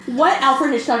What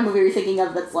Alfred Hitchcock movie are you thinking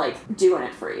of that's, like, doing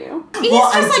it for you? He's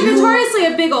just, notoriously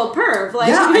a big old perv. Like,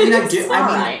 yeah, I mean, I do.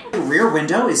 Right. Rear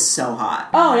Window is so hot.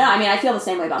 Oh, yeah, I mean, I feel the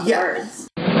same way about the birds.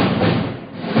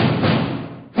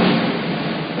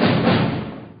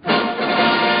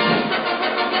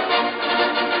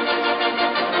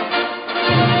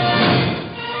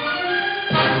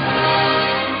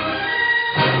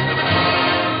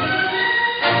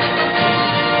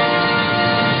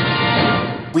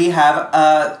 We have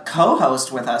a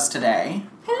co-host with us today.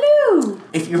 Hello!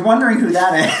 If you're wondering who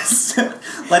that is,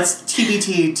 let's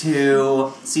TBT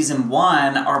to Season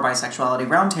 1, Our Bisexuality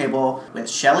Roundtable, with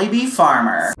Shelley B.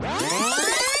 Farmer.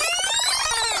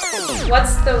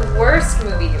 What's the worst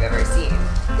movie you've ever seen?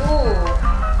 Ooh.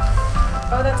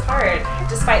 Oh, that's hard.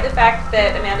 Despite the fact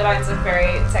that Amanda Bynes looked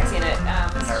very sexy in it,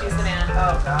 she's the man.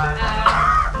 Oh, God.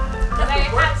 That's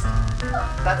the worst?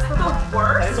 That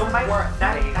is the worst.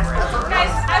 Guys,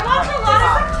 I watch a lot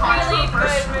of really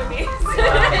good movies.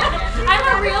 I'm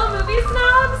a real movie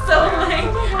snob, so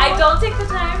I don't take the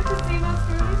time to see most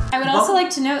movies. I would also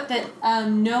like to note that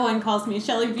no one calls me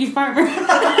Shelley B. Farmer.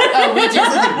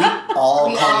 Oh,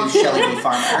 we all call you Shelley B.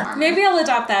 Farmer. Maybe I'll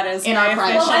adopt that as in my our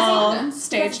official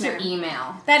stage That's your name.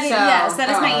 email. Yes, that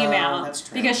is my email. That's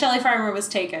true. Because Shelley Farmer was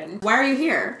taken. Why are you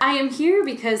here? I am here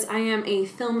because I am a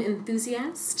film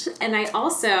enthusiast, and I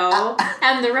also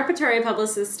am the repertory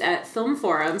publicist at Film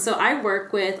Forum, so I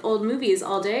work with old movies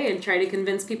all day and try to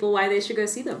convince people why they should go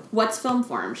see them. What's Film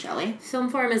Forum, Shelley? Film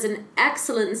Forum is an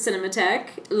excellent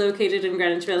cinematheque located in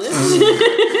Greenwich Village.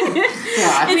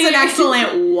 It's an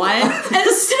excellent what? A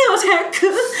cinematheque.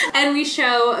 And we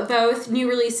show both new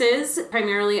releases,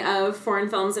 primarily of foreign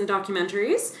films and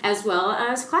documentaries, as well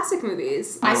as classic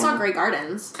movies. I saw Grey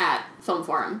Gardens at Film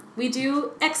Forum. We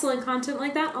do excellent content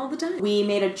like that all the time. We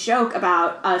made a joke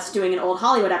about us doing an old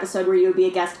Hollywood episode where you would be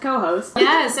a guest co-host.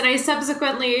 Yes, and I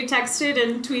subsequently texted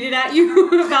and tweeted at you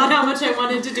about how much I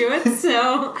wanted to do it,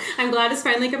 so I'm glad it's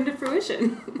finally come to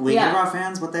fruition. We give our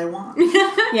fans what they want.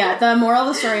 Yeah, the moral of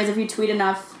the story is if you tweet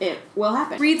enough, it will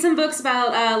happen. Read some books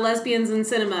about lesbians in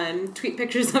cinema and tweet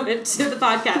pictures of it to the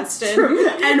podcast.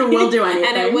 And we'll do anything.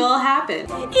 And it will happen.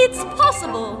 It's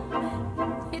possible.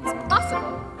 It's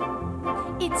possible.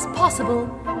 It's possible.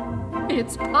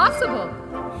 It's possible.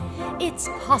 It's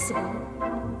possible.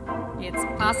 It's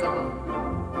possible.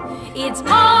 It's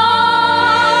possible.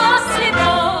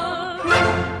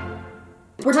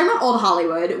 We're talking about old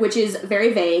Hollywood, which is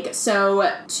very vague.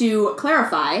 So, to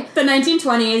clarify, the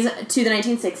 1920s to the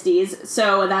 1960s.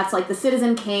 So, that's like The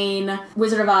Citizen Kane,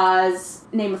 Wizard of Oz.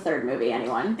 Name a third movie,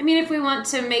 anyone? I mean, if we want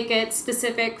to make it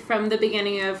specific from the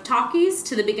beginning of talkies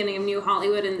to the beginning of New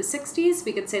Hollywood in the 60s,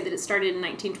 we could say that it started in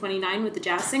 1929 with The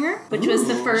Jazz Singer, which was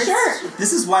the first... Sure.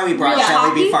 This is why we brought Real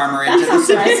Shelley B. talkie? Farmer into this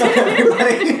episode,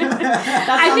 everybody.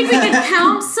 I think we could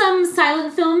count some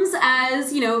silent films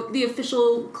as, the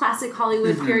official classic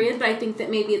Hollywood period, but I think that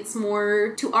maybe it's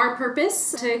more to our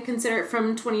purpose to consider it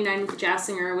from 29 with The Jazz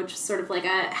Singer, which is sort of like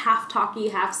a half talkie,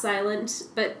 half silent,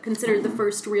 but considered the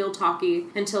first real talkie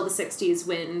until the 60s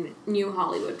when New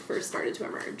Hollywood first started to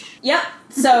emerge. Yep.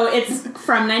 So it's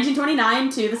from 1929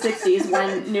 to the 60s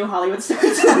when New Hollywood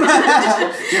started to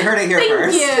emerge. You heard it here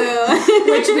first. Thank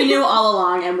you. Which we knew all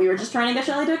along, and we were just trying to get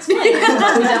Shelley to explain it.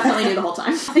 But we definitely knew the whole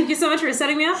time. Thank you so much for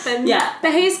setting me up. And Yeah.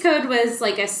 The Hays Code was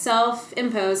like a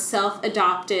self-imposed,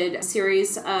 self-adopted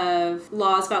series of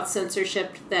laws about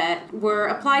censorship that were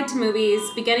applied to movies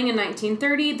beginning in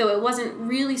 1930, though it wasn't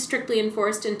really strictly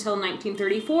enforced until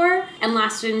 1934, and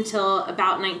lasted until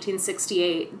about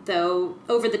 1968, though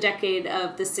over the decade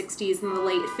of the 60s and the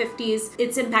late 50s,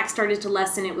 its impact started to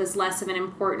lessen. It was less of an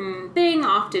important thing.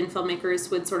 Often filmmakers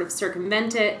would sort of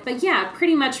circumvent it. But yeah,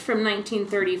 pretty much from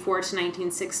 1934 to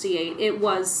 1968, it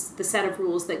was the set of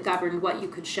rules that governed what you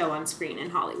could show on screen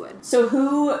in Hollywood. So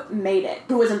who made it?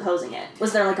 Who was imposing it?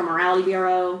 Was there like a morality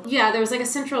bureau? Yeah, there was like a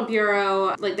central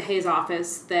bureau, like the Hays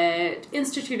office, that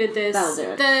instituted this. That'll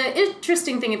do it. The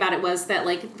interesting thing about it was that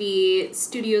like the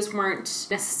studios weren't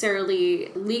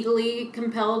necessarily legally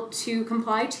compelled to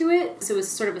comply to it, so it was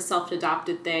sort of a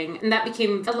self-adopted thing, and that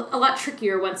became a lot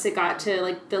trickier once it got to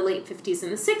like the late 50s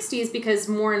and the 60s, because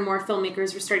more and more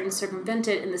filmmakers were starting to circumvent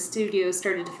it, and the studios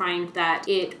started to find that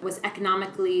it was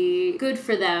economically good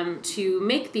for them to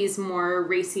make these more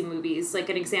racy movies. Like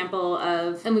an example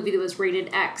of a movie that was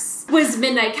rated X was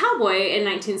Midnight Cowboy in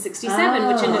 1967,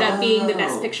 which ended up being the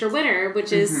Best Picture winner,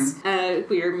 which is a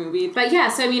weird movie. But yeah,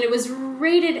 so I mean, it was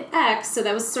rated X, so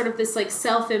that was sort of this like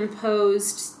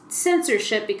self-imposed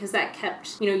censorship because that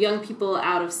kept, young people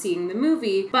out of seeing the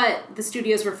movie. But the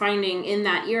studios were finding in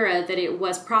that era that it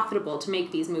was profitable to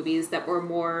make these movies that were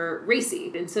more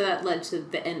racy. And so that led to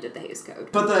the end of the Hays Code.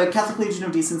 But the Catholic Legion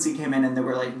of Decency came in and they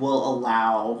were like, we'll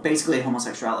allow basically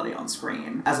homosexuality on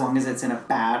screen as long as it's in a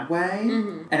bad way.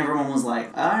 And everyone was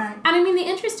like, alright. And I mean, the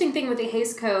interesting thing with the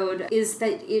Hays Code is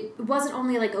that it wasn't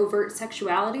only like overt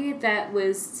sexuality that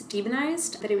was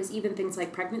demonized, that it was even things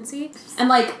like pregnancy. And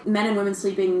like men and women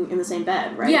sleeping in the same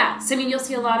bed, right? Yeah. So I mean, you'll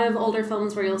see a lot of older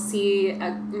films where you'll see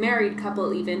a married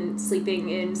couple even sleeping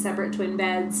in separate twin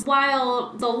beds.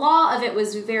 While the law of it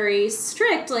was very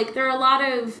strict, like there are a lot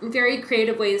of very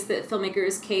creative ways that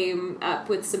filmmakers came up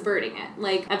with subverting it.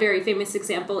 Like a very famous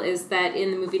example is that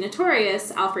in the movie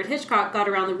Notorious, Alfred Hitchcock got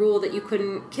around the rule that you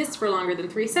couldn't kiss for longer than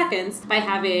 3 seconds by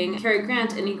having Cary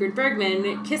Grant and Ingrid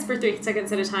Bergman kiss for 3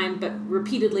 seconds at a time, but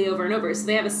repeatedly over and over. So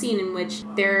they have a scene in which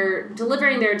they're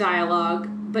delivering their dialogue,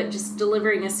 but just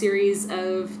delivering a series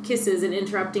of kisses and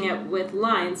interrupting it with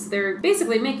lines. They're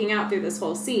basically making out through this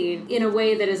whole scene in a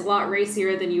way that is a lot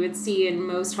racier than you would see in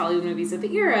most Hollywood movies of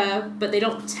the era, but they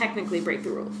don't technically break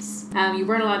the rules. You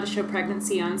weren't allowed to show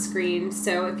pregnancy on screen,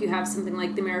 so if you have something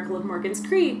like The Miracle of Morgan's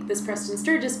Creek, this Preston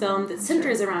Sturges film that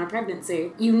centers around a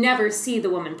pregnancy, you never see the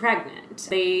woman pregnant.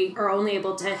 They are only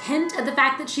able to hint at the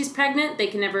fact that she's pregnant. They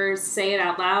can never say it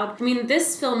out loud. I mean,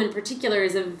 this film in particular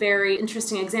is a very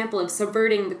interesting example of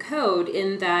subverting the code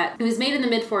in that it was made in the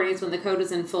mid-40s when the code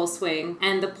was in full swing,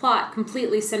 and the plot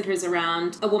completely centers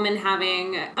around a woman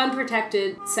having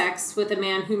unprotected sex with a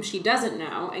man whom she doesn't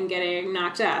know and getting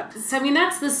knocked up. So, I mean,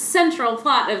 that's the central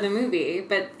plot of the movie,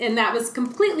 and that was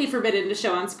completely forbidden to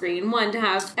show on screen. 1, to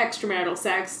have extramarital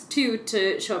sex. 2,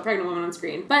 to show a pregnant woman on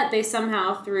screen. But they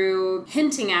somehow, through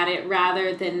hinting at it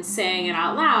rather than saying it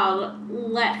out loud,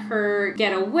 let her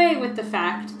get away with the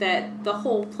fact that the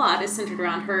whole plot is centered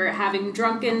around her having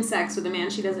drunken sex with a man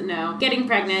she doesn't know, getting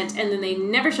pregnant, and then they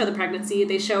never show the pregnancy.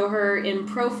 They show her in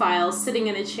profile sitting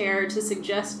in a chair to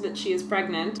suggest that she is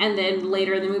pregnant, and then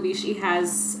later in the movie she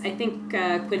has, I think,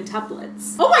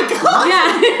 quintuplets. Oh my god!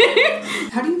 Yeah.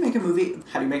 How do you make a movie?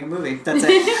 That's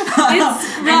it.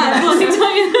 Let me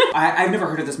tell you. I've never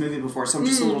heard of this movie before, so I'm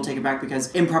just a little taken back because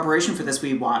in preparation for this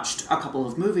we watched a couple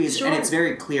of movies, Sure. and it's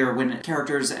very clear when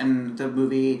characters in the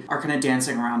movie are kind of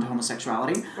dancing around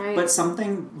homosexuality. Right. But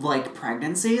something like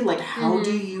pregnancy, like how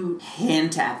do you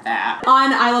hint at that?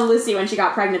 On I Love Lucy, when she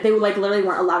got pregnant, they literally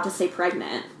weren't allowed to say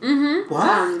pregnant.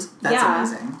 What? That's yeah.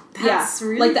 amazing. That's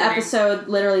really like the great. episode,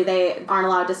 literally they aren't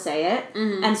allowed to say it,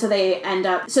 and so they end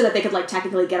up so that they could like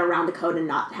technically get around the code and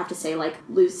not have to say like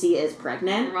Lucy is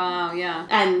pregnant. Wow, yeah.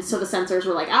 And so the censors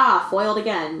were like, foiled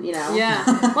again, Yeah.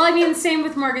 Well, I mean, same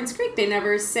with Morgan's Creek. They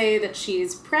never say that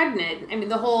she's pregnant. I mean,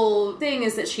 the whole thing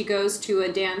is that she goes to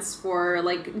a dance for,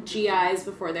 like, GIs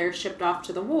before they're shipped off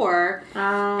to the war.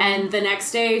 And the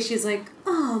next day, she's like,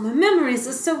 oh, my memories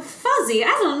are so fuzzy.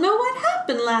 I don't know what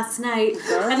happened last night.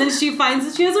 And then she finds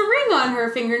that she has a ring on her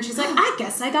finger, and she's like, I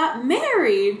guess I got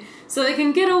married. So they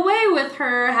can get away with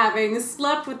her having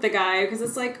slept with the guy, because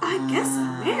it's like, I guess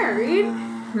I'm married.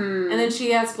 And then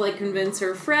she has to, like, convince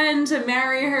her friend to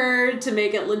marry her to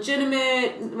make it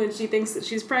legitimate when she thinks that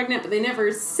she's pregnant, but they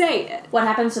never say it. What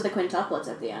happens to the quintuplets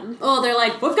at the end? Oh, they're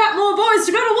like, we've got more boys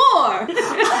to go to war!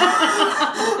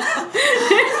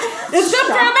 It's good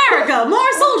for America!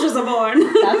 More soldiers are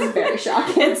born! That's very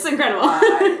shocking. It's incredible.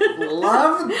 I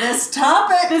love this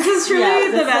topic! This is truly Yeah,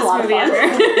 the this is a best lot of movie fun.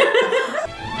 ever.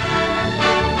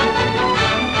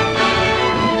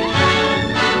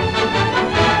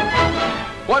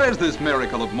 What is this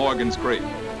miracle of Morgan's Creek?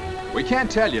 We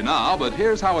can't tell you now, but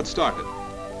here's how it started.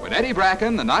 When Eddie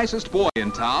Bracken, the nicest boy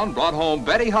in town, brought home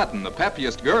Betty Hutton, the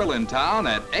peppiest girl in town,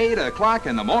 at 8 o'clock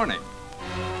in the morning.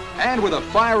 And with a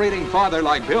fire-eating father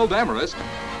like Bill Demarest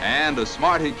and a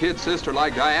smarty kid sister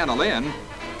like Diana Lynn,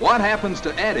 what happens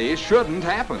to Eddie shouldn't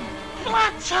happen.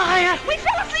 Flat tire! We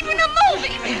fell asleep in a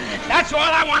movie! That's all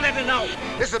I wanted to know.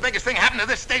 This is the biggest thing happened to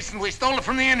this station. We stole it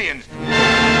from the Indians.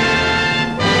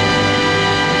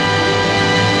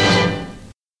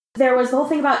 There was the whole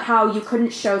thing about how you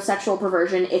couldn't show sexual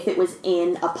perversion if it was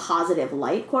in a positive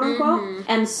light, quote unquote.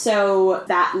 And so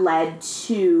that led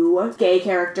to gay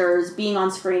characters being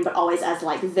on screen, but always as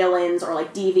like villains or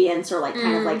like deviants or like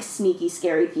kind of like sneaky,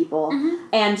 scary people.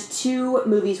 And 2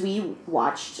 movies we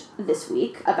watched this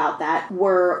week about that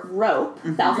were Rope,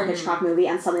 the Alfred Hitchcock movie,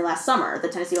 and Something Last Summer, the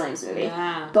Tennessee Williams movie.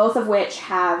 Yeah. Both of which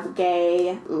have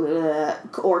gay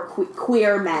or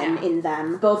queer men in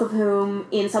them. Both of whom,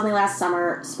 in Something Last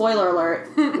Summer, spoiler alert,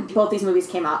 both these movies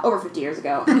came out over 50 years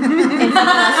ago. In Something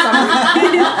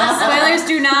Last Summer. Spoilers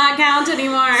do not count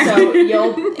anymore. So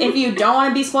if you don't want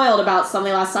to be spoiled about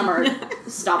Something Last Summer,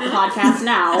 stop the podcast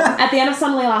now. At the end of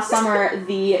Suddenly Last Summer,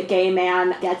 the gay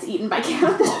man gets eaten by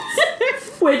cannibals,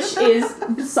 which is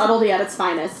subtlety at its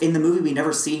finest. In the movie, we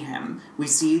never see him. We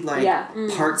see, like, Yeah.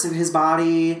 parts of his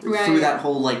body Right. through that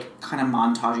whole, like, kind of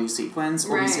montage-y sequence,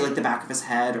 or we Right. see, like, the back of his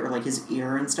head, or, like, his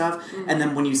ear and stuff, and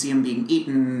then when you see him being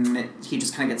eaten, he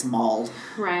just kind of gets mauled.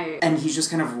 Right. And he's just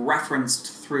kind of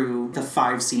referenced through the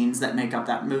 5 scenes that make up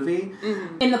that movie.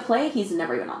 In the play, he's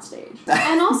never even on stage.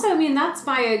 And also, I mean, that's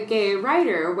by a gay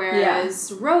writer,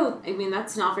 whereas Rope, I mean,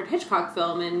 that's an Alfred Hitchcock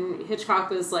film, and Hitchcock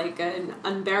was like an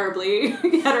unbearably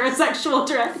heterosexual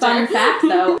director. Fun fact,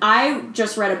 though, I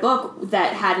just read a book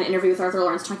that had an interview with Arthur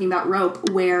Lawrence talking about Rope,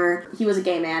 where he was a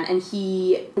gay man, and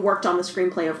he worked on the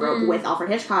screenplay of Rope with Alfred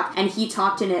Hitchcock, and he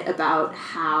talked in it about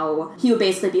how he would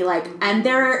basically be like, and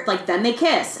they're, like, then they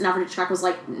kiss, and Alfred Hitchcock was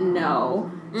like, no.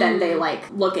 Then they, like,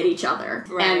 look at each other.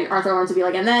 Right. And Arthur Lawrence would be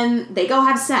like, and then they go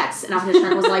have sex. And Alfred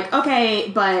Hitchcock was like, okay,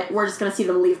 but we're just gonna see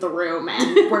them leave the room,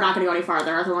 and we're not gonna go any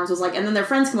farther. Arthur Lawrence was like, and then their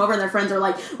friends come over, and their friends are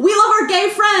like, we love our gay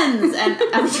friends! And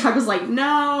Alfred Hitchcock was like,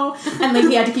 no. And, like,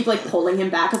 he had to keep, like, pulling him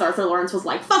back, because Arthur Lawrence was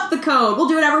like, fuck the code, we'll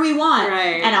do whatever we want.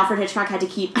 Right. And Alfred Hitchcock had to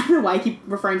keep, I don't know why I keep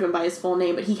referring to him by his full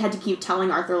name, but he had to keep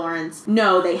telling Arthur Lawrence,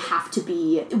 no, they have to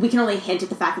be, we can only hint at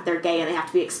the fact that they're gay, and they have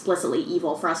to be explicitly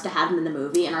evil for us to have them in the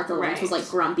movie. And Arthur Lawrence was, like,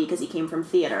 grumpy because he came from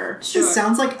theater. This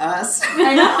sounds like us.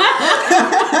 I know.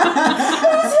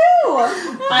 Me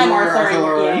too. I'm Arthur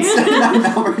Lawrence. Yeah. I'm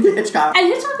Alfred Hitchcock. And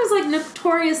Hitchcock was, like,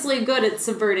 notoriously good at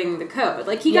subverting the code.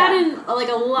 Like, he got in, like,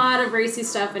 a lot of racy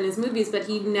stuff in his movies, but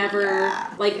he never,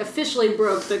 like, officially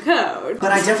broke the code.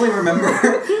 But I definitely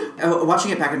remember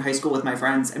watching it back in high school with my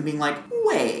friends and being like,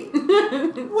 wait,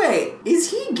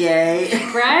 is he gay?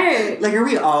 Right. Like, are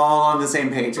we all on the same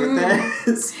page with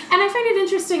this? And I find it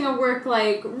interesting a work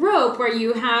like Rope, where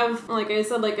you have, like I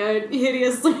said, like a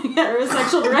hideously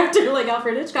heterosexual director like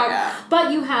Alfred Hitchcock,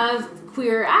 but you have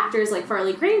queer actors like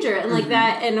Farley Granger and like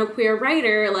that, and a queer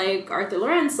writer like Arthur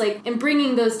Lawrence, like, and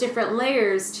bringing those different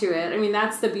layers to it. I mean,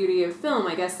 that's the beauty of film,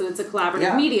 I guess, that it's a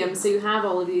collaborative medium, so you have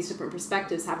all of these different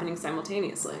perspectives happening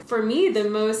simultaneously. For me, the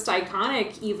most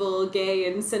iconic evil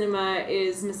gay in cinema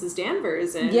is Mrs.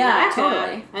 Danvers in Rebecca,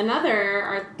 totally.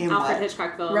 another Alfred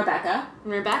Hitchcock film. Rebecca,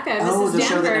 Mrs. the Danvers.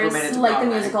 show that never made it to like the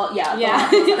Broadway. musical, the Yeah.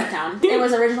 one that was out of town. It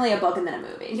was originally a book and then a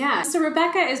movie. Yeah, so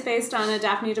Rebecca is based on a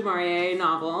Daphne du Maurier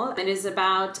novel. It is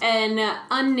about an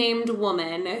unnamed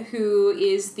woman who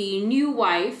is the new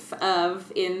wife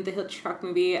of, in the Hitchcock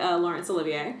movie, Laurence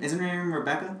Olivier. Isn't her name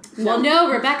Rebecca? Well, no,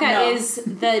 Rebecca is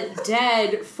the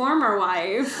dead former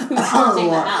wife. Who's haunting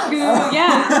the house.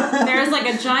 Who, there's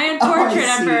like a giant portrait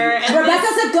of her. And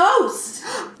Rebecca's a ghost!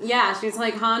 yeah, she's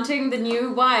like haunting the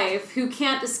new wife who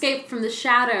can't escape from the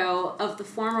shadow of the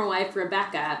former wife,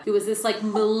 Rebecca, who was this like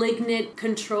malignant,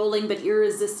 controlling, but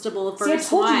irresistible first wife.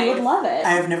 See, I told you would love it.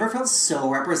 I have never felt so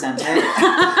represented.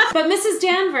 But Mrs.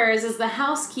 Danvers is the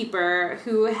housekeeper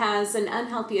who has an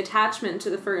unhealthy attachment to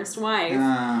the first wife.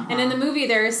 And in the movie,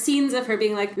 there are scenes of her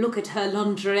being like, look at her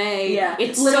lingerie. Yeah.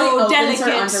 It's Literally so opens delicate.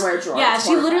 her underwear drawer. Yeah, It's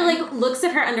she literally horrifying. looks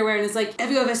at her underwear and is like,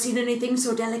 have you ever seen anything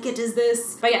so delicate as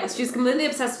this? But yeah, she's completely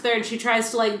obsessed with her, and she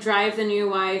tries to like drive the new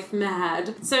wife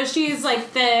mad. So she's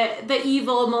like the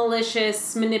evil,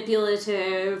 malicious,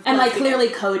 manipulative. And like lesbian. clearly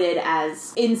coded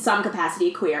as, in some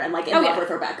capacity, queer and like in love with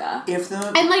Rebecca. If the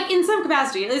And like in some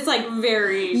capacity, it's like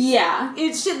very... Yeah.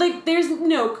 It's shit, like there's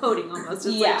no coding almost.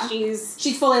 It's like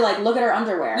she's fully like, look at her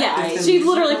underwear. Yeah, she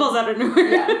literally pulls out her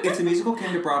underwear. Yeah. if the musical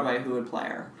came to Broadway, who would play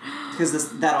her? Because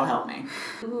that'll help me.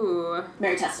 Ooh.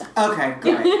 Mary Testa. Okay,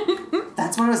 great.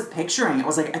 That's what I was picturing. I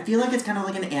was like, I feel like it's kind of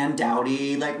like an Ann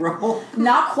Dowdy like role.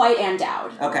 Not quite Ann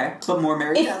Dowd. Okay, but more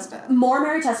Mary Testa. More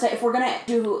Mary Testa. If we're gonna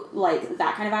do like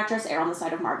that kind of actress, err on the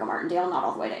side of Margot Martindale, not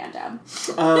all the way to Ann Dowd.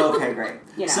 Oh, okay, great.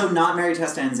 You know. So not Mary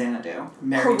Testa and Xanadu. Correct.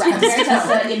 Mary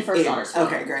Testa in First Daughter Suite.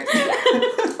 Okay, great.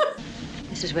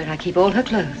 This is where I keep all her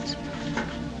clothes.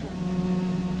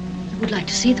 You would like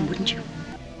to see them, wouldn't you?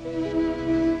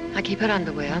 I keep her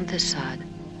underwear on this side.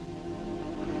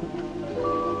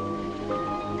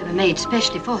 They were made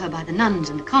specially for her by the nuns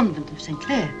in the convent of St.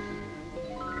 Clair.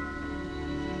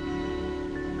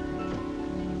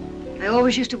 I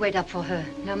always used to wait up for her,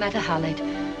 no matter how late.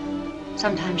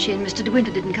 Sometimes she and Mr. De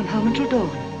Winter didn't come home until dawn.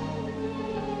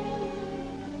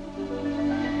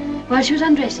 While she was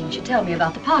undressing, she'd tell me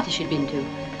about the party she'd been to.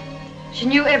 She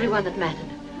knew everyone that mattered.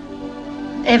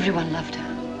 Everyone loved her.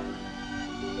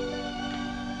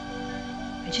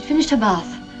 When she'd finished her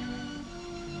bath,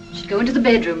 she'd go into the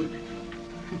bedroom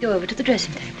and go over to the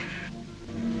dressing table.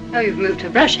 Oh, you've moved her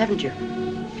brush, haven't you?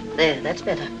 There, that's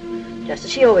better. Just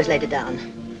as she always laid it down.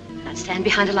 I'd stand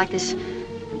behind her like this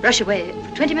and brush away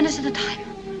for 20 minutes at a time.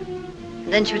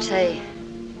 And then she would say,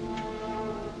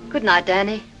 Good night,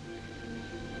 Danny.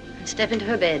 And step into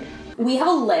her bed. We have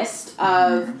a list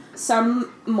of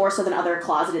some more so than other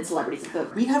closeted celebrities.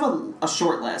 We have a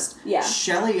short list. Yeah.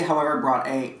 Shelley, however, brought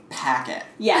a packet.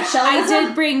 Yeah, Shelley. I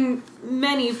did bring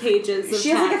many pages of She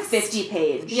has like a text.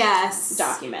 50-page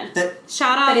document. That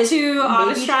Shout out is to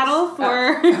maybe- Autostraddle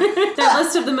for their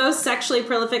list of the most sexually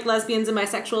prolific lesbians and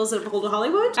bisexuals of old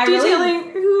Hollywood. I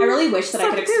really wish that I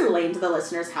could slept who. explain to the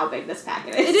listeners how big this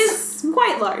packet is. It is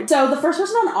quite large. So the first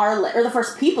person on our list, or the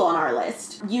first people on our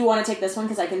list, you want to take this one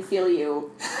because I can feel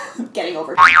you getting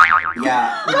over. Yeah.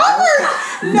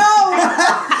 No!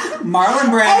 Marlon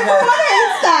Brando. Everyone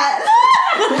hates that!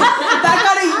 That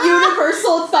got a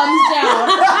universal thumbs down.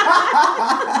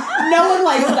 No one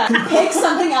likes that. Pick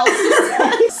something else to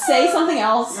say. Say something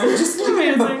else. Just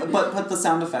but put the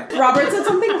sound effect. Robert said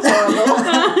something horrible.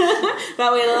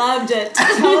 But we loved it.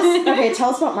 Tell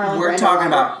us about Marlon Brando. We're talking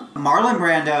about Marlon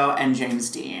Brando and James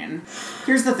Dean.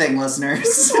 Here's the thing, listeners.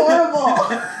 It's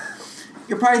horrible.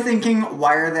 You're probably thinking,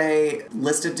 why are they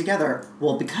listed together?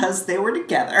 Well, because they were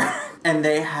together and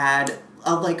they had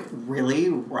a like really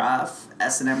rough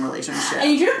S&M relationship. I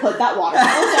need you to put that water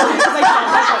bottle down because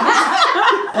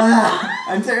I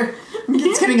I'm there.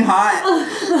 It's getting hot.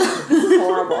 This is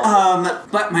horrible.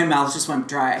 But my mouth just went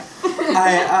dry. But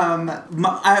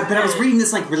I was reading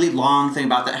this like really long thing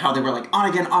about that, how they were like on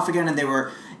again, off again, and they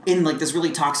were in like this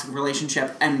really toxic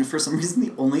relationship. And for some reason,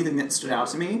 the only thing that stood out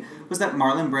to me was that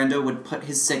Marlon Brando would put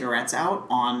his cigarettes out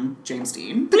on James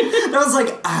Dean. And I was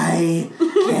like, I can't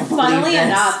believe Funnily this.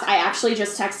 enough, I actually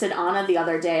just texted Anna the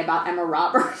other day about Emma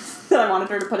Roberts that I wanted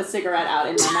her to put a cigarette out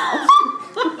in my mouth.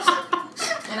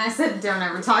 And I said, don't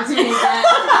ever talk to me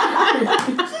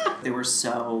again. They were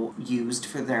so used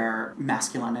for their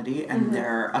masculinity and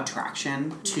their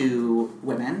attraction to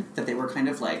women that they were kind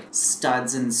of like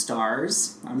studs and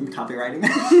stars. I'm copywriting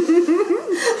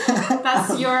that.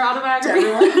 That's your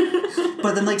autobiography.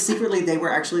 But then, like, secretly, they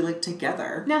were actually, like,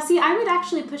 together. Now, see, I would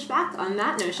actually push back on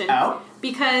that notion. Oh?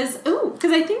 Because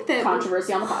I think that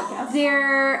Controversy on the podcast.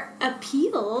 their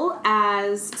appeal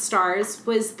as stars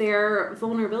was their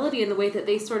vulnerability in the way that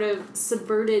they sort of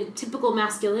subverted typical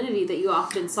masculinity that you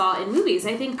often saw in movies.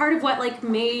 I think part of what like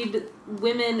made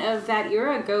women of that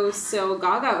era go so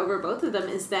gaga over both of them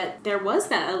is that there was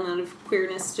that element of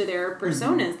queerness to their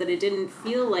personas, that it didn't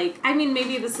feel like, I mean,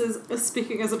 maybe this is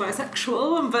speaking as a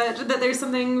bisexual, but that there's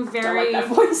something very Don't like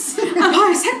that voice.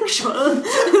 bisexual.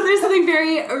 There's something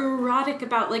very erotic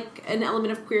about like an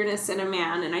element of queerness in a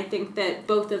man, and I think that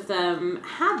both of them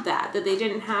had that they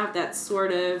didn't have that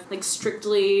sort of like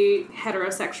strictly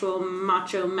heterosexual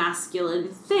macho masculine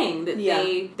thing, that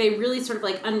they really sort of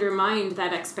like undermined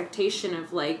that expectation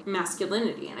of like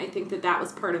masculinity, and I think that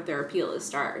was part of their appeal as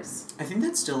stars. I think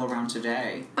that's still around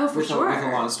today. Oh, for sure. With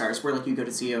a lot of stars, where like you go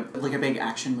to see a big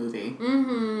action movie,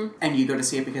 and you go to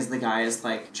see it because the guy is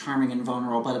like charming and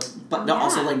vulnerable, but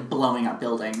also like blowing up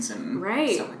buildings and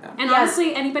stuff like that. And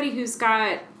honestly, anybody who's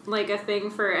got like a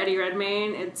thing for Eddie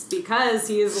Redmayne, it's because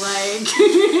he's like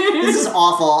this is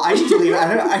awful. I need to leave.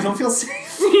 I don't feel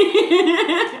safe.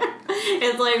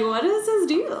 It's like, what is his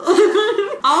deal?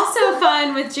 Also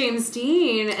fun with James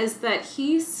Dean is that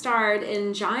he starred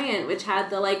in Giant, which had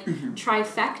the like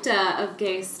trifecta of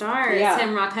gay stars.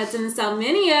 Him, Rock Hudson, and Sal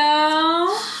Mineo.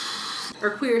 Or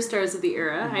queer stars of the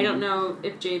era. I don't know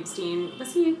if James Dean,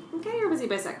 was he gay or was he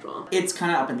bisexual? It's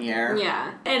kind of up in the air.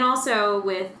 Yeah. And also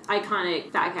with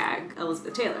iconic fat hag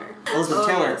Elizabeth Taylor. Elizabeth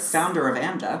Taylor, founder of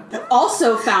AMDA.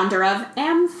 Also founder of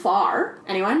AMFAR.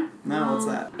 Anyone? No, what's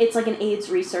that? It's like an AIDS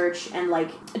research and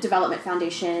like development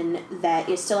foundation that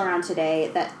is still around today,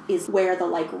 that is where the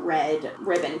like red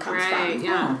ribbon comes from.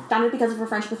 Yeah. Founded because of her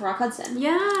friendship with Rock Hudson.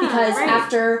 Yeah. Because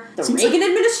after the Reagan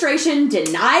administration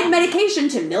denied medication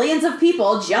to millions of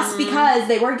people just because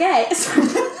they were gay.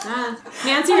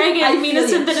 Nancy Reagan,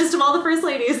 meanest and thinnest of all the first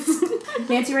ladies.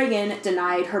 Nancy Reagan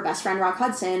denied her best friend Rock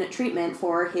Hudson treatment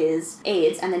for his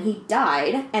AIDS, and then he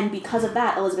died, and because of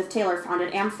that, Elizabeth Taylor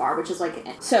founded AMFAR, which is like,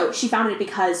 so she founded it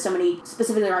because so many,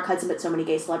 specifically Rock Hudson, but so many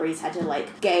gay celebrities had to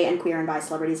like, gay and queer and bi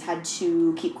celebrities had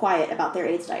to keep quiet about their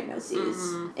AIDS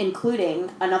diagnoses,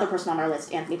 including another person on our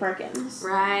list, Anthony Perkins.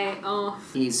 Right. Oh.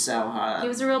 He's so hot. He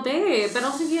was a real babe, but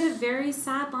also he had a very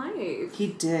sad life. He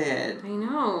did. I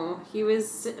know. He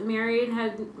was married,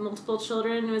 had multiple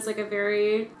children, was like a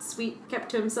very sweet,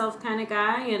 kept to himself kind of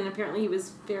guy, and apparently he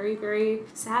was very, very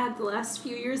sad the last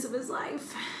few years of his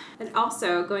life. And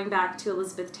also, going back to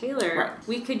Elizabeth Taylor,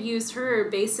 we could use her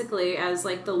basically as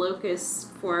like the locus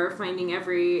for finding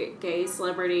every gay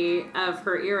celebrity of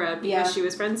her era, because she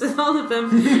was friends with all of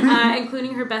them,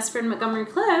 including her best friend Montgomery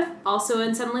Clift, also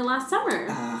in Suddenly Last Summer.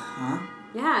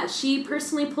 Yeah, she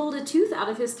personally pulled a tooth out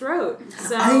of his throat.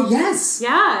 So yes.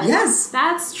 Yeah. Yes.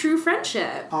 That's true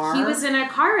friendship. He was in a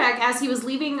car wreck as he was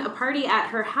leaving a party at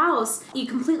her house. He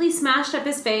completely smashed up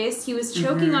his face. He was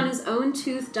choking on his own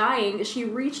tooth, dying. She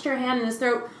reached her hand in his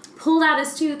throat, pulled out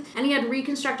his tooth, and he had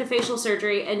reconstructive facial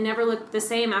surgery and never looked the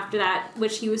same after that,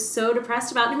 which he was so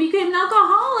depressed about and became an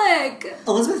alcoholic.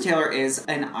 Elizabeth Taylor is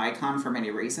an icon for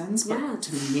many reasons, but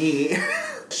to me,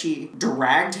 she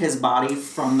dragged his body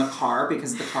from the car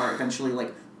because the car eventually,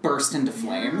 like, burst into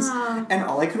flames. Yeah. And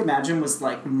all I could imagine was,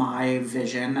 like, my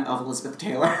vision of Elizabeth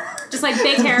Taylor. Just, like,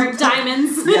 big hair,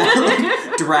 diamonds. Yeah,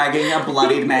 like, dragging a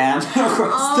bloodied man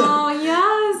across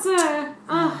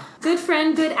Good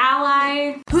friend, good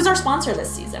ally. Who's our sponsor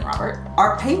this season, Robert?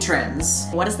 Our patrons.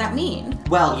 What does that mean?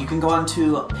 Well, you can go on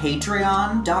to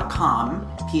patreon.com,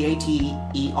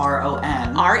 Patreon.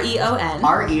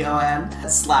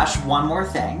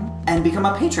 REON/OneMoreThing, and become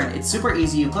a patron. It's super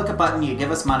easy. You click a button, you give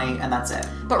us money, and that's it.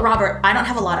 But Robert, I don't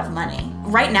have a lot of money.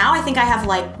 Right now, I think I have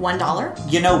like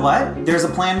 $1. You know what? There's a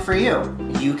plan for you.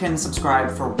 You can subscribe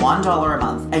for $1 a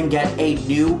month and get a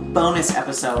new bonus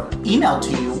episode emailed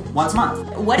to you once a month.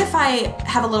 What if I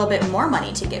have a little bit more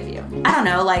money to give you? I don't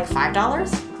know, like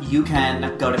 $5? You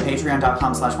can go to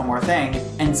patreon.com/OneMoreThing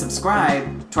and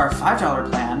subscribe to our $5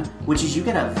 plan, which is you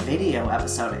get a video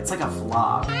episode. It's like a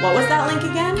vlog. What was that link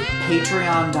again?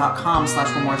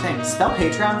 Patreon.com/OneMoreThing. Spell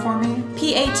Patreon for me.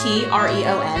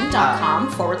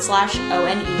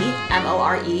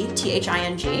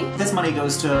 patreon.com/ONEMORETHING. This money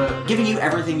goes to giving you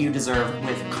everything you deserve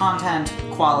with content,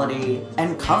 quality,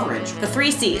 and coverage. The 3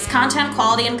 C's: content,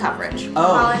 quality, and coverage. Oh,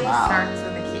 Quality wow. starts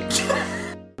with a key.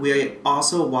 We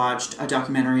also watched a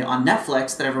documentary on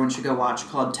Netflix that everyone should go watch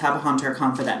called Tab Hunter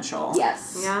Confidential.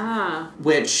 Yes. Yeah.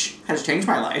 Which has changed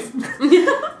my life.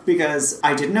 Because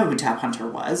I didn't know who Tab Hunter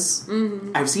was.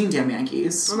 Mm-hmm. I've seen Damn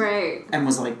Yankees. Right. And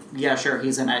was like, yeah, sure,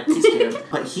 he's in it. He's cute.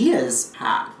 But he is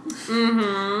hot.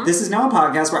 Mm-hmm. This is now a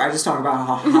podcast where I just talk about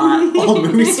how hot all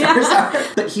movie stars are.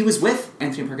 But he was with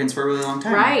Anthony Perkins for a really long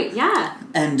time. Right, yeah.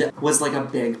 And was like a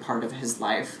big part of his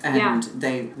life. And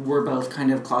they were both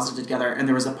kind of closeted together. And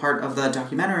there was a part of the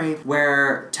documentary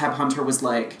where Tab Hunter was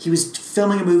like, he was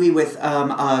filming a movie with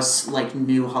a like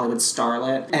new Hollywood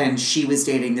starlet. And she was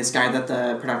dating this guy that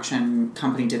the production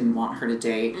company didn't want her to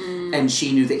date. And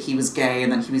she knew that he was gay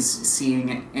and that he was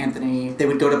seeing Anthony. They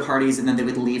would go to parties and then they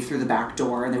would leave through the back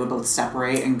door and they would both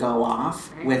separate and go off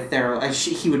with their,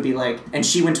 he would be like, and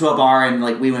she went to a bar and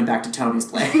like we went back to Tony's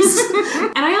place.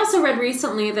 And I also read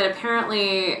recently that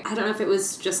apparently, I don't know if it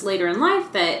was just later in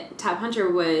life, that Tab Hunter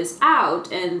was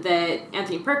out and that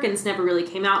Anthony Perkins never really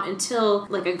came out until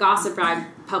like a gossip rag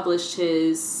published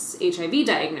his HIV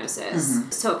diagnosis. Mm-hmm.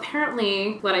 So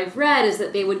apparently what I've read is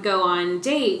that they would go on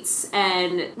dates,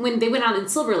 and when they went out in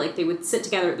Silver Lake, they would sit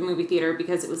together at the movie theater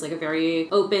because it was like a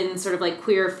very open, sort of like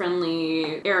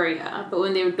queer-friendly area. But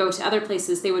when they would go to other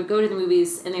places, they would go to the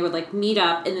movies and they would like meet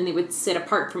up and then they would sit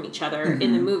apart from each other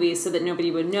in the movies so that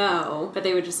nobody would know, but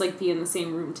they would just like be in the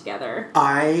same room together.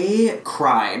 I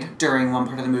cried during one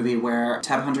part of the movie where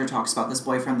Tab Hunter talks about this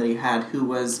boyfriend that he had who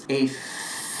was a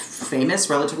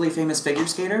relatively famous figure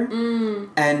skater.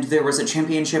 And there was a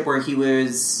championship where it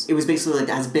was basically like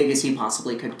as big as he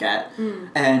possibly could get.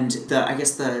 And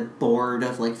the board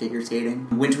of like figure skating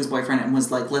went to his boyfriend and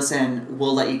was like, listen,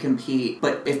 we'll let you compete,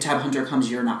 but if Tab Hunter comes,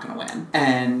 you're not gonna win.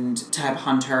 And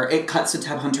it cuts to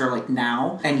Tab Hunter like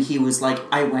now, and he was like,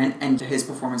 I went and his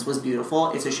performance was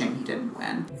beautiful. It's a shame he didn't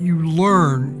win. You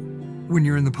learn when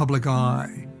you're in the public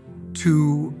eye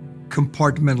to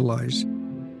compartmentalize.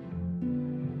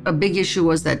 A big issue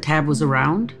was that Tab was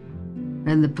around,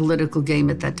 and the political game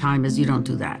at that time is you don't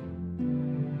do that.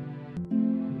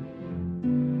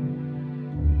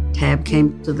 Tab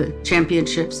came to the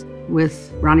championships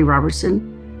with Ronnie Robertson.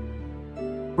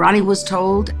 Ronnie was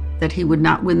told that he would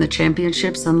not win the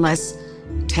championships unless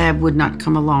Tab would not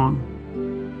come along.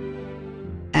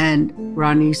 And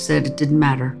Ronnie said it didn't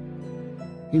matter.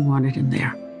 He wanted him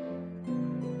there.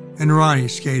 And Ronnie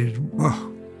skated,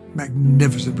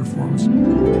 magnificent performance.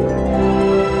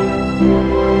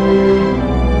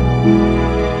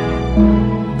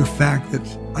 The fact that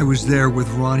I was there with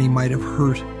Ronnie might have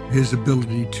hurt his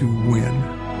ability to win.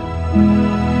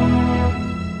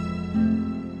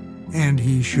 And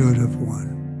he should have won.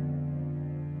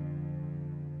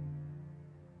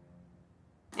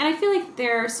 And I feel like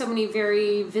there are so many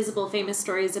very visible, famous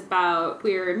stories about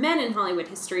queer men in Hollywood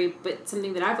history, but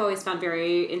something that I've always found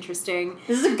very interesting.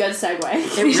 This is a good segue.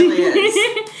 It really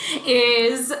is.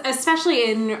 Is,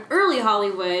 especially in early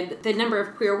Hollywood, the number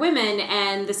of queer women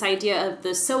and this idea of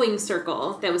the sewing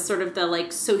circle that was sort of the,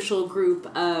 like, social group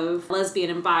of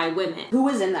lesbian and bi women. Who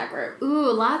was in that group?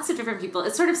 Ooh, lots of different people.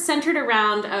 It's sort of centered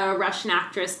around a Russian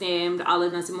actress named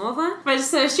Alla Nazimova. But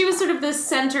so she was sort of the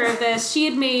center of this. She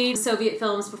had made Soviet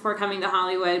films before coming to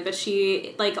Hollywood, but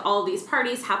she, like, all these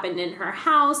parties happened in her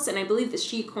house, and I believe that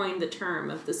she coined the term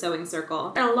of the sewing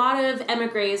circle. And a lot of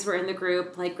emigres were in the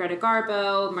group, like Greta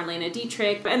Garbo, Marlene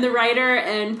Dietrich, and the writer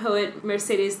and poet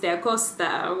Mercedes de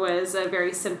Acosta was a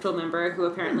very central member who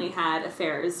apparently had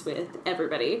affairs with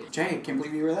everybody. Jay, can't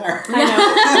believe you were there.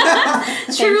 I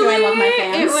know. Truly, I love my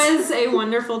fans. it was a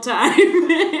wonderful time.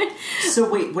 So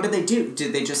wait, what did they do?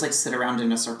 Did they just, like, sit around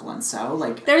in a circle and sew?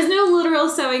 Like, there's no literal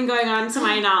sewing going on, to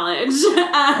my knowledge.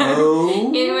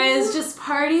 It was just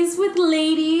parties with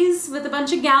ladies, with a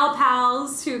bunch of gal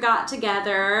pals who got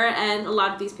together, and a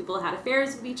lot of these people had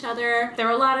affairs with each other. There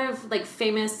were a lot of, like,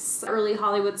 famous early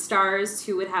Hollywood stars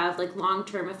who would have, like,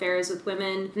 long-term affairs with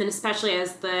women, and then especially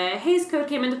as the Hays Code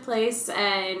came into place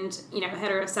and, you know,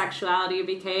 heterosexuality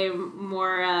became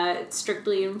more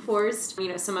strictly enforced. You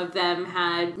know, some of them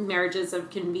had marriages of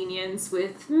convenience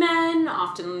with men,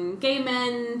 often gay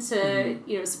men, to,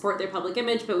 you know, support their public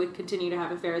image, but would continue to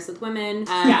have affairs with women.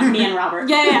 Yeah, me and Robert.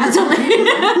 Yeah,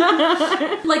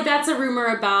 totally. Like, that's a rumor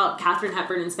about Katharine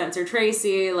Hepburn and Spencer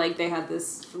Tracy. Like, they had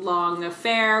this long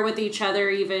affair with each other,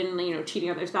 even, you know, cheating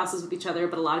on their spouses with each other,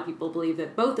 but a lot of people believe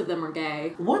that both of them were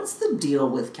gay. what's the deal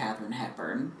with Katharine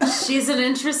Hepburn? She's an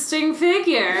interesting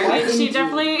figure. She indeed?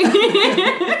 definitely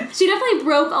she definitely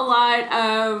broke a lot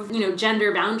of, you know,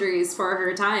 gender boundaries for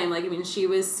her time. Like, I mean, she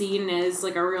was seen as,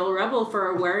 like, a real rebel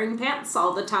for wearing pants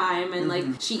all the time, and like,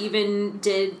 she even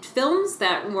did films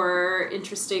that were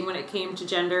interesting when it came to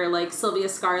gender, like Sylvia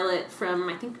Scarlett from,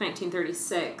 I think,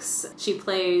 1936. She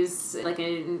plays, like,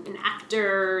 an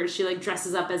actor. She, like,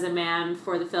 dresses up as a man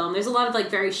for the film. There's a lot of, like,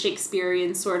 very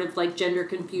Shakespearean sort of, like, gender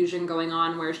confusion going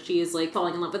on where she is, like,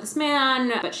 falling in love with this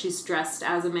man, but she's dressed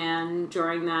as a man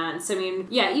during that. So, I mean,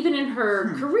 yeah, even in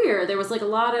her career, there was, like, a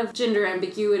lot of gender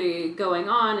ambiguity going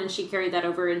on, and she carried that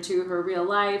over into her real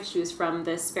life. She was from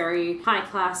this very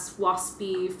high-class,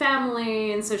 waspy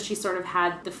family, and so she sort of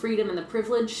had the freedom and the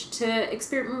privilege to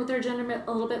experiment with her gender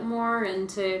a little bit more and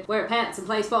to wear pants and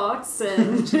play sports.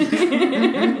 And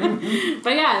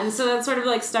but yeah, and so that sort of,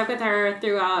 like, stuck with her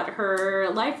throughout her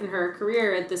life and her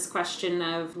career at this question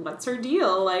of what's her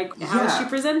deal? Like, how is she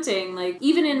presenting? Like,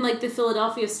 even in, like, the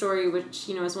Philadelphia Story, which,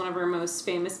 you know, is one of her most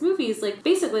famous movies, like,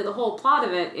 basically the whole plot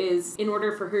of it is in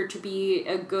order for her to be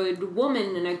a good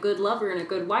woman and a good lover and a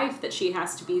good wife, that she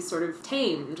has to be sort of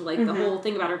tamed. Like, the whole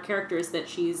thing about her character is that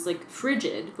she's, like,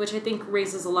 frigid, which I think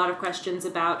raises a lot of questions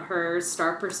about her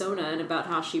star persona and about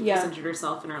how she presented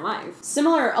herself in her life.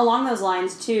 Similar, along those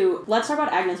lines, too, let's talk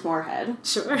about Agnes Moorehead.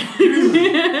 Sure.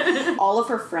 All of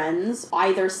her friends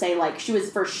either say, like, she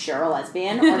was for sure a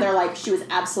lesbian, or they're like, she was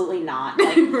absolutely not.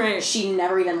 Like, right. She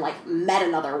never even, like, met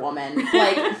another woman.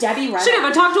 Like, Debbie Reynolds... She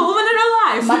never talked to a woman in her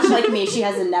life! Much like me, she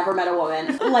has never met a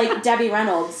woman. Like, Debbie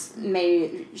Reynolds,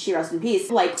 may she rest in peace,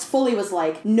 like, fully was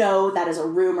like, no, that is a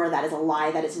rumor, that is a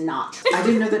lie, that is not true. I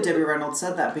didn't know that Debbie Reynolds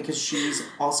said that, because she's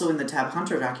also in the Tab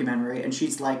Hunter documentary, and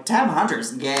she's like, Tab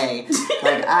Hunter's gay.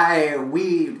 Like,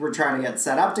 we were trying to get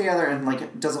set up together, and,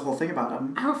 like, does a whole thing about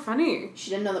him. How funny. She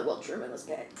didn't know that Will Truman was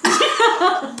gay.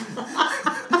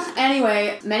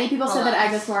 Anyway, many people said that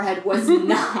Agnes Moorehead was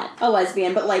not a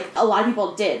lesbian, but, like, a lot of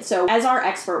people did. So, as our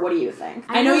expert, what do you think?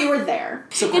 I know you were there.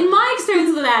 In my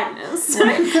experience with Agnes,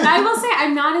 I will say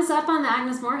I'm not as up on the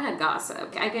Agnes Moorehead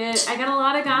gossip. I get a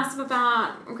lot of gossip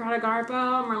about Greta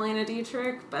Garbo, Marlene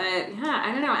Dietrich, but yeah,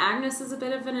 I don't know. Agnes is a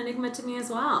bit of an enigma to me as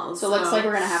well. So looks like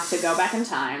we're gonna have to go back in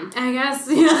time. I guess,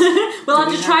 yeah. We'll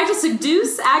have to try to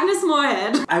seduce Agnes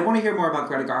Moorehead. I want to hear more about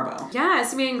Greta Garbo.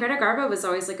 Yes, I mean, Greta Garbo was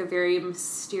always, like, a very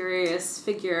mysterious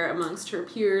figure amongst her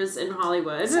peers in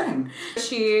Hollywood. Same.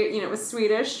 She, you know, was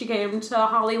Swedish. She came to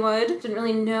Hollywood, didn't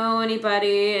really know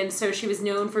anybody, and so she was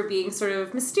known for being sort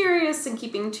of mysterious and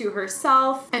keeping to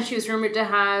herself. And she was rumored to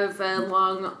have a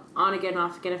long on-again,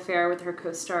 off-again affair with her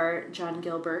co-star John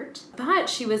Gilbert. But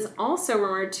she was also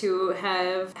rumored to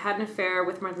have had an affair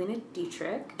with Marlene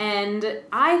Dietrich. And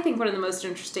I think one of the most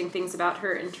interesting things about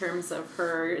her in terms of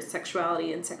her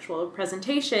sexuality and sexual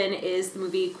presentation is the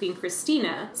movie Queen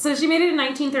Christina. So she made it in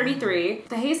 1933.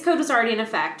 The Hays Code was already in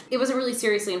effect. It wasn't really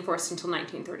seriously enforced until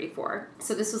 1934.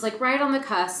 So this was, like, right on the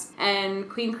cusp, and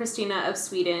Queen Christina of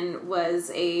Sweden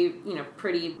was a, you know,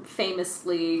 pretty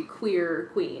famously queer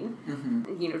queen.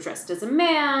 You know, dressed as a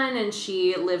man, and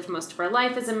she lived most of her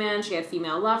life as a man. She had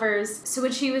female lovers. So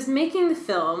when she was making the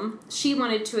film, she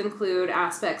wanted to include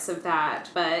aspects of that,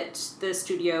 but the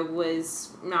studio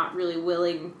was not really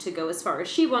willing to go as far as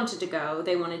she wanted to go.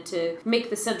 They wanted to make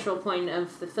the central point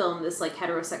of the film this, like,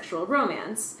 heterosexual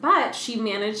romance. But she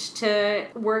managed to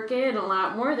work in a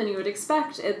lot more than you would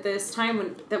expect at this time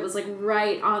when that was, like,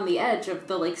 right on the edge of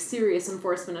the, like, serious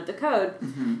enforcement of the code.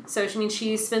 So,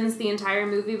 she spends the entire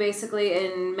movie basically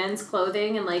in men's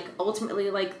clothing, and, like, ultimately,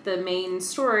 like, the main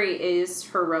story is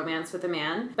her romance with a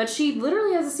man. But she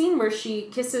literally has a scene where she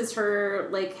kisses her,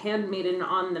 like, handmaiden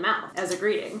on the mouth as a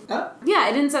greeting. Yeah,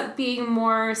 it ends up being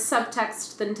more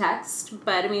subtext than text,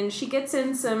 but, she gets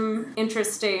in some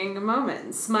interesting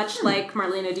moments, much like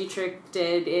Marlene Dietrich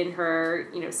did in her,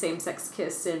 same-sex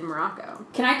kiss in Morocco.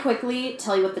 Can I quickly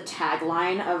tell you what the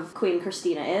tagline of Queen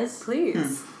Christina is?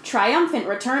 Please. Triumphant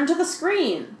return to the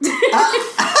screen. Cool.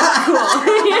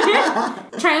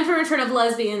 Triumphant return of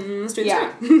lesbians to the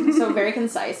screen. So very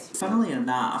concise. Funnily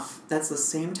enough, that's the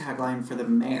same tagline for the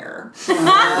mayor.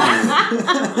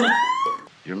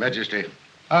 Your Majesty,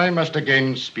 I must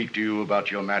again speak to you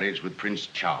about your marriage with Prince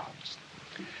Charles.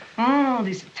 Oh,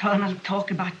 this eternal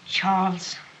talk about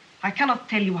Charles. I cannot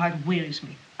tell you how it wearies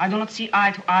me. I do not see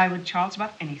eye to eye with Charles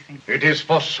about anything. It is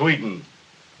for Sweden.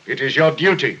 It is your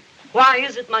duty. Why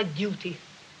is it my duty?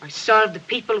 I serve the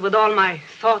people with all my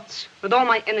thoughts, with all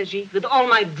my energy, with all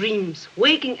my dreams,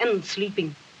 waking and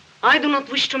sleeping. I do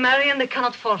not wish to marry, and they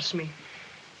cannot force me.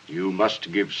 You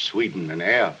must give Sweden an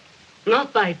heir.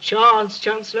 Not by Charles,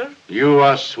 Chancellor. You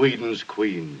are Sweden's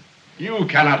queen. You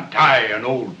cannot die an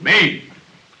old maid.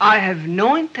 I have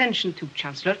no intention to,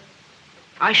 Chancellor.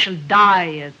 I shall die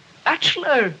a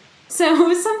bachelor. So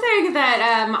something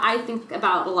that I think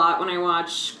about a lot when I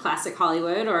watch classic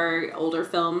Hollywood or older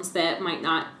films that might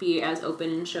not be as open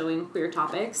in showing queer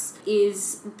topics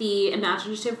is the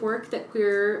imaginative work that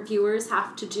queer viewers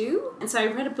have to do. And so I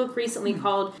read a book recently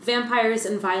called Vampires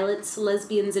and Violets,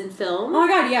 Lesbians in Film. Oh my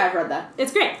god, yeah, I've read that.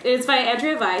 It's great. It's by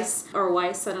Andrea Weiss, or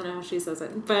Weiss, I don't know how she says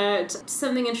it. But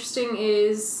something interesting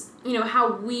is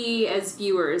how we as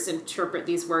viewers interpret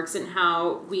these works and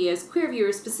how we as queer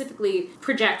viewers specifically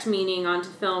project meaning onto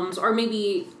films, or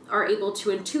maybe are able to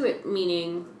intuit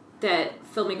meaning that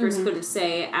filmmakers couldn't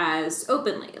say as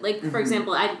openly. Like, for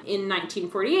example, in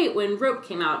 1948, when Rope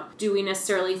came out, do we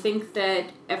necessarily think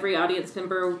that every audience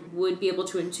member would be able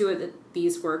to intuit that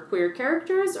these were queer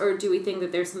characters, or do we think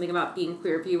that there's something about being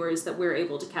queer viewers that we're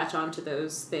able to catch on to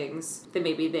those things that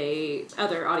maybe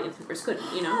other audience members couldn't,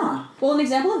 Well, an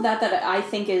example of that I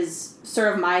think is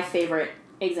sort of my favorite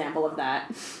example of that,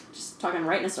 just talking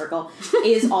right in a circle,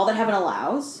 is All That Heaven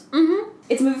Allows.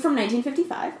 It's a movie from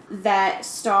 1955 that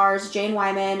stars Jane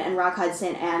Wyman and Rock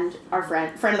Hudson and our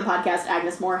friend of the podcast,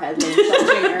 Agnes Moorehead,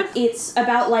 Jr. It's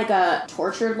about, like, a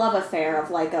tortured love affair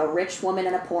of, like, a rich woman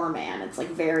and a poor man. It's, like,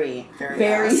 very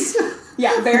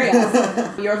yeah, very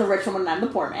us. You're the rich woman and I'm the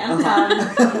poor man.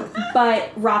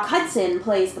 But Rock Hudson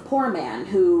plays the poor man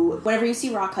who, whenever you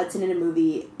see Rock Hudson in a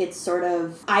movie, it's sort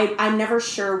of, I'm never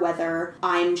sure whether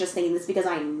I'm just thinking this because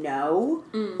I know,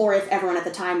 or if everyone at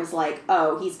the time was like,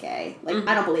 oh, he's gay. Like,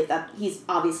 I don't believe that. He's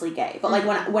obviously gay. But, like,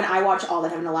 when I watch All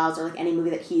That Heaven Allows, or, like, any movie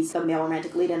that he's the male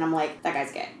romantic lead in, I'm like, that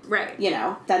guy's gay. Right.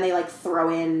 Then they, like, throw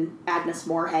in Agnes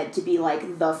Moorehead to be,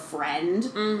 like, the friend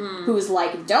who's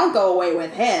like, don't go away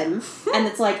with him. And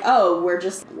it's like, oh,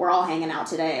 we're all hanging out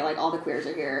today. Like, all the queers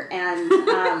are here. And,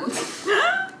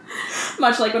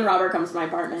 much like when Robert comes to my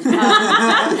apartment.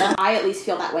 I at least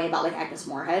feel that way about, like, Agnes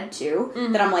Moorehead, too.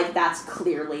 That I'm like, that's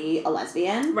clearly a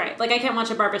lesbian. Right. Like, I can't watch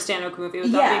a Barbara Stanwyck movie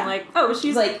without being like, oh,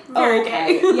 she's, like, very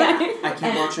gay. Yeah. I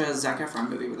can't watch a Zac Efron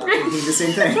movie without thinking the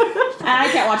same thing. And I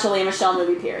can't watch a Lea Michele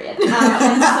movie, period.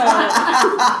 And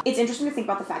so it's interesting to think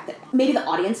about the fact that maybe the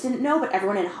audience didn't know, but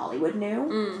everyone in Hollywood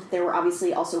knew. There were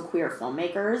obviously also queer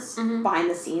filmmakers behind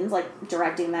the scenes, like,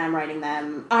 directing them, writing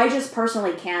them. I just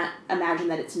personally can't imagine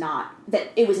that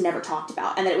that it was never talked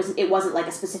about, and that it wasn't like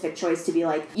a specific choice to be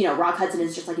like, Rock Hudson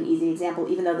is just like an easy example,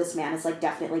 even though this man is like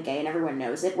definitely gay and everyone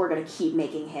knows it, we're going to keep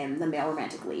making him the male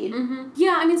romantic lead.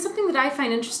 Yeah, I mean, something that I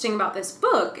find interesting about this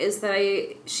book is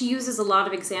that she uses a lot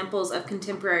of examples of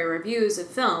contemporary reviews of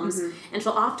films, and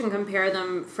she'll often compare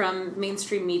them from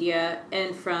mainstream media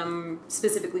and from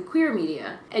specifically queer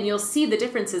media, and you'll see the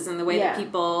differences in the way that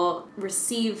people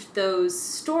received those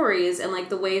stories and, like,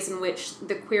 the ways in which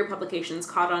the queer publications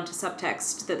caught on to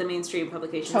subtext that the mainstream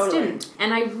publications didn't.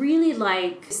 And I really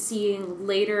like seeing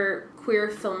later queer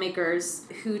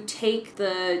filmmakers who take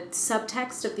the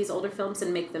subtext of these older films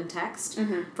and make them text.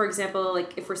 For example,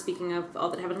 like, if we're speaking of All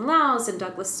That Heaven Allows and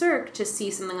Douglas Sirk, to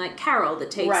see something like Carol that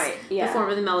takes the form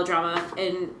of the melodrama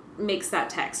and makes that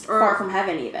text. Or Far From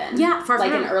Heaven, even. Yeah, Far From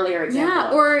Heaven. Like an earlier example.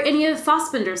 Yeah, or any of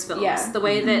Fassbender's films. Yeah. The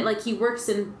way that, like, he works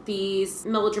in these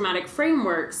melodramatic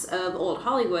frameworks of old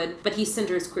Hollywood, but he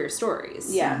centers queer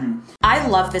stories. Yeah. I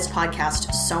love this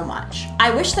podcast so much.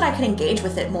 I wish that I could engage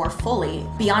with it more fully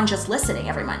beyond just listening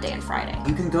every Monday and Friday.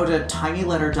 You can go to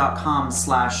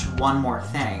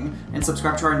tinyletter.com/onemorething and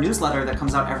subscribe to our newsletter that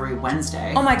comes out every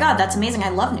Wednesday. Oh my god, that's amazing. I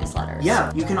love newsletters.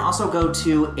 Yeah, you can also go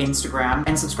to Instagram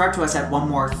and subscribe to us at One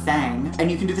More Thing, and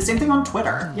you can do the same thing on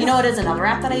Twitter. You know what is another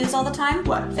app that I use all the time?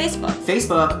 What? Facebook.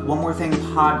 Facebook, One More Thing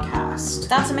Podcast.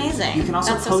 That's amazing. You can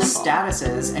also That's post so simple.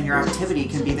 statuses, and your activity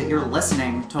can be that you're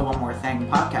listening to One More Thing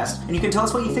podcast, and you can tell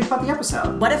us what you think about the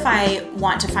episode. What if I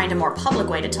want to find a more public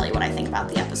way to tell you what I think about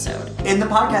the episode? In the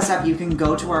podcast app, you can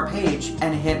go to our page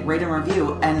and hit rate and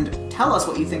review and tell us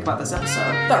what you think about this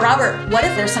episode. But Robert, what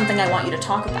if there's something I want you to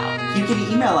talk about? You can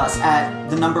email us at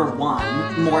the number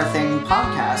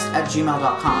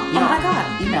 1morethingpodcast@gmail.com. Oh my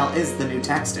god. Email is the new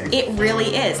texting. It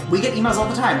really is. We get emails all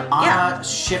the time. Anna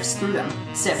shifts through them.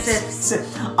 Sifts.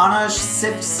 Anna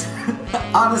sifts.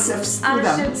 Anna sifts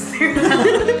through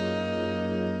them.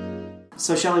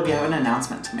 So, Shelley, we have an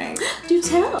announcement to make. Do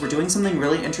tell. We're doing something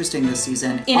really interesting this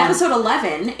season. In episode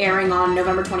 11, airing on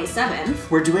November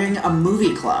 27th. We're doing a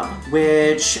movie club,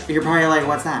 which you're probably like,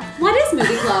 what's that? What is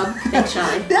movie club? Thanks,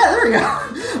 Shelley. Yeah, there we go.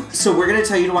 So we're going to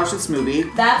tell you to watch this movie.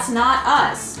 That's Not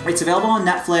Us. It's available on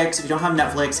Netflix. If you don't have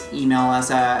Netflix, email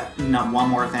us at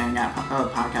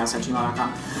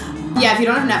onemorething@podcast@gmail.com. Yeah, if you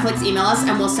don't have Netflix, email us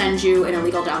and we'll send you an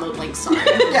illegal download link. Sorry.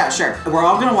 Yeah, sure. We're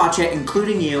all going to watch it,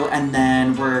 including you, and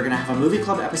then we're going to have a movie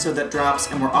club episode that drops,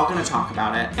 and we're all going to talk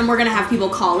about it. And we're going to have people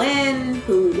call in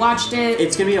who watched it.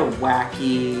 It's going to be a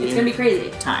wacky... It's going to be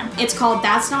crazy. Time. It's called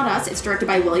That's Not Us. It's directed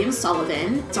by William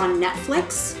Sullivan. It's on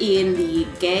Netflix in the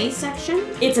gay section.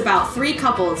 It's about 3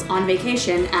 couples on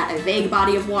vacation at a vague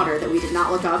body of water that we did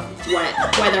not look up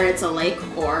whether it's a lake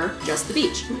or just the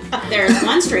beach. There's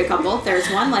one straight couple, there's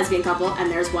one lesbian couple,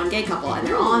 and there's one gay couple, and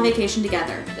they're all on vacation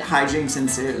together. Hijinks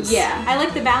ensues. Yeah. I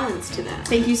like the balance to that.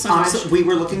 Thank you so much. We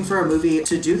were looking for a movie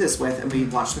to do this with, and we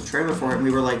watched the trailer for it, and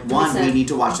we were like, we need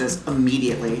to watch this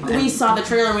immediately. We saw the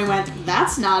trailer and we went,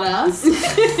 that's not us.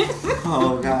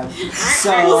 Oh, God.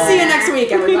 So we'll see you next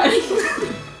week, everybody.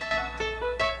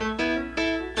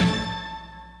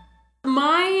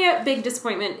 My big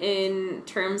disappointment in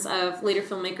terms of later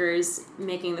filmmakers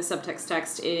making the subtext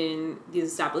text in these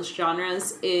established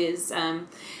genres is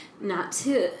not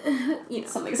to,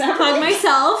 something's plug happening.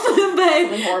 myself,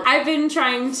 but I've been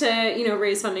trying to,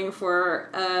 raise funding for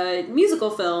a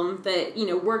musical film that,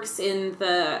 works in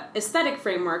the aesthetic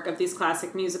framework of these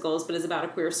classic musicals, but is about a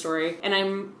queer story. And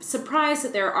I'm surprised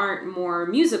that there aren't more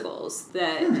musicals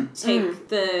that take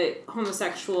the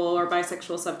homosexual or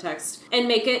bisexual subtext and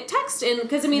make it text. And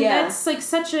because that's like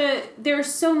there are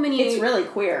so many. It's really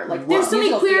queer. Like there's so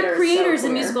many queer creators so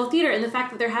in musical theater, and the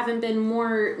fact that there haven't been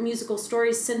more musical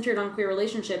stories centered on queer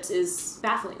relationships is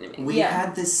baffling to me. We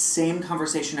had this same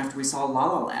conversation after we saw La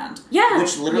La Land. Yeah.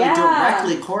 Which literally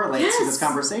directly correlates to this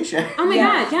conversation. Oh my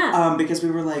god, yeah. Because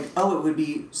we were like, it would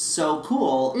be so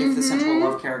cool if the central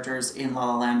love characters in La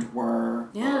La Land were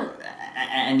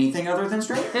anything other than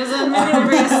straight. There's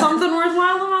maybe something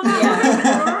worthwhile about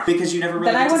that. Because you never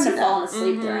really But I get to wouldn't see have fallen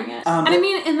asleep during it. And I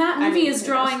mean, and that movie is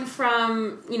drawing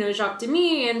from, Jacques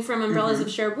Demy and from Umbrellas of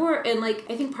Cherbourg, and I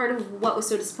think part of what was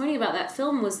so disappointing about that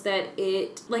film was that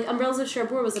Umbrellas of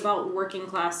Cherbourg was about working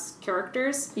class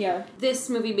characters. Yeah. This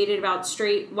movie made it about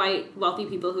straight, white, wealthy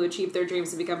people who achieve their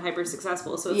dreams and become hyper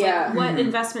successful. So it's what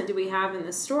investment do we have in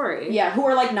this story? Yeah, who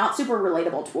are not super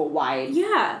relatable to a wide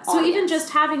audience. So even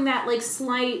just having that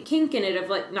slight kink in it of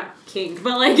not kink,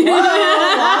 but Whoa, La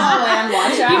La Land,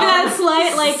 watch out. even that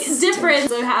slight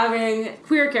difference of having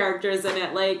queer characters in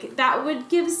it, that would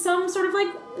give some sort of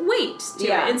weight to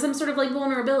it and some sort of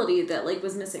vulnerability that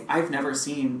was missing. I've never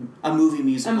seen a movie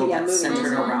musical that's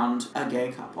centered around a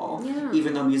gay couple,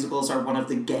 even though musicals are one of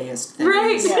the gayest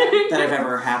things that have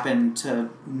ever happened to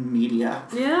media.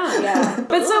 Yeah.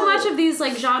 But so much of these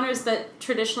genres that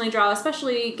traditionally draw,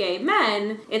 especially gay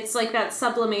men, it's that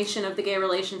sublimation of the gay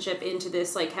relationship into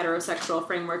this heterosexual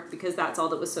framework because that's all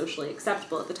that was socially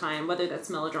acceptable at the time, whether that's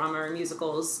melodrama or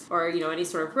musicals or any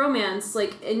sort of romance.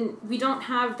 And we don't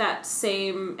have that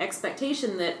same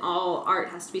expectation that all art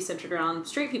has to be centered around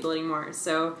straight people anymore.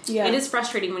 So it is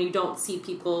frustrating when you don't see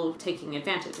people taking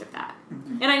advantage of that.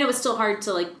 And I know it's still hard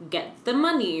to get the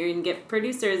money and get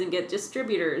producers and get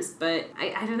distributors, but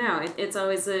I don't know. It's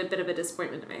always a bit of a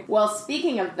disappointment to me. Well,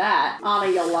 speaking of that,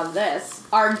 Anna, you'll love this.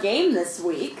 Our game this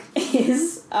week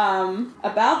is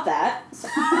about that.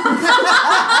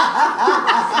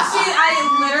 I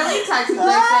literally actually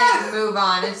like saying move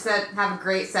on. It just said have a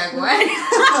great segue.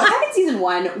 Back in season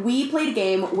 1, we played a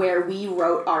game where we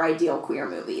wrote our ideal queer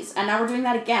movies. And now we're doing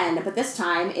that again, but this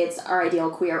time it's our ideal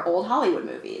queer old Hollywood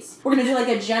movies. We're going to do like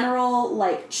a general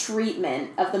like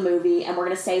treatment of the movie, and we're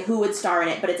going to say who would star in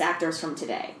it, but it's actors from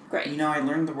today. Great. You know, I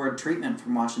learned the word treatment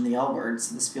from watching The L Word,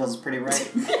 so this feels pretty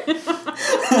right. You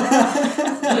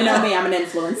know me, I'm an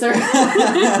influencer.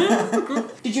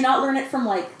 Did you not learn it from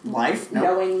like life? No.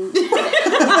 Knowing.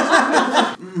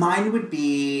 Mine would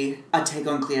be a take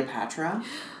on Cleopatra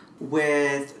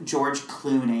with George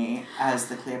Clooney as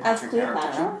the Cleopatra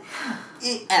character.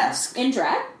 Esque. In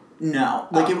drag? No.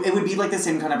 Like, it would be like the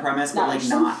same kind of premise, but like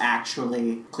not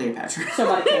actually Cleopatra. So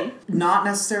about a king? Not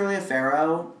necessarily a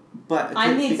pharaoh, but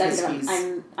I'm the executive.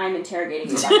 I'm interrogating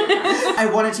you about your premise. I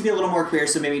want it to be a little more queer,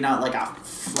 so maybe not like a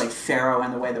pharaoh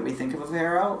in the way that we think of a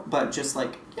pharaoh, but just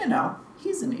like, you know,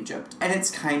 he's in Egypt. And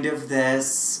it's kind of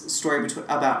this story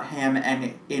about him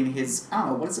and in his, I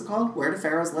don't know, what is it called? Where do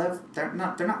pharaohs live? They're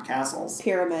not castles.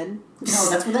 Pyramid. No,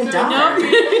 that's where they die.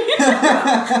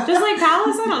 Just like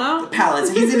palace? I don't know.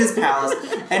 Palace. He's in his palace.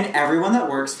 And everyone that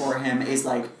works for him is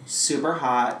like super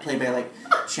hot, played by like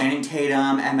Channing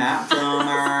Tatum and Matt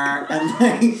Bomer and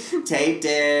like Taye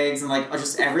Diggs and like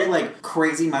just every like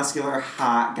crazy muscular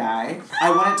hot guy. I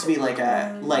want it to be like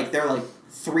they're like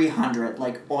 300,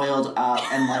 like oiled up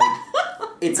and like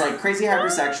it's like crazy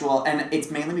hypersexual, and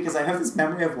it's mainly because I have this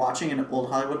memory of watching an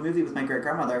old Hollywood movie with my great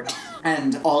grandmother,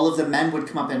 and all of the men would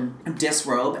come up and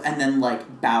disrobe and then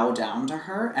like bow down to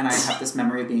her, and I have this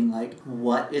memory of being like,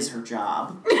 what is her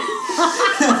job?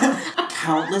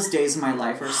 Countless days of my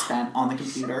life are spent on the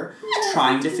computer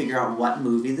trying to figure out what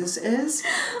movie this is.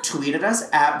 Tweet at us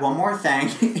at one more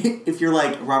thing if you're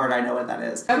like, Robert, I know what that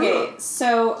is. Okay,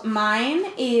 so mine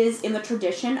is in the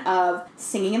tradition of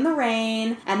Singing in the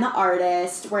Rain and The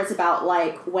Artist, where it's about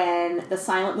like when the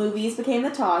silent movies became the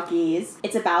talkies.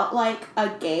 It's about like a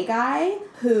gay guy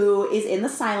who is in the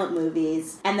silent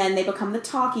movies, and then they become the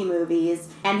talkie movies,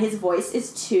 and his voice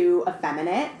is too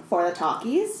effeminate for the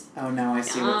talkies. Oh no, I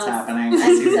see what's happening.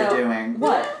 I see what you're doing.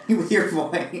 What? With your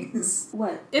voice.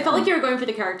 What? It felt like you were going for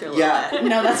the character a little bit.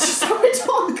 No, that's just how I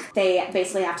talk. They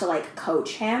basically have to like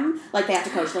coach him. Like they have to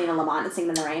coach Lena Lamont and Singing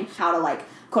in the Rain how to like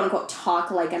quote unquote talk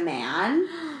like a man.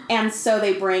 And so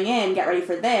they bring in, get ready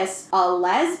for this, a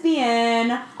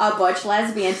butch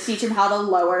lesbian to teach him how to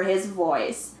lower his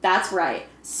voice. That's right.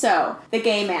 So, the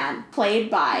gay man,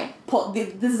 played by,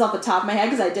 this is off the top of my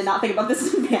head because I did not think about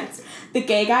this in advance. The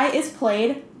gay guy is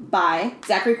played by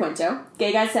Zachary Quinto.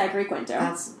 Gay guy Zachary Quinto.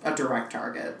 That's a direct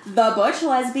target. The butch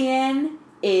lesbian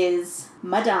is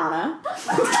Madonna.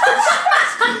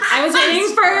 I was waiting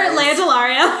for Lea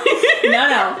DeLaria.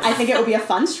 No. I think it would be a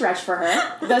fun stretch for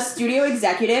her. The studio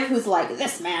executive who's like,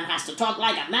 this man has to talk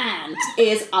like a man,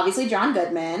 is obviously John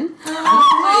Goodman.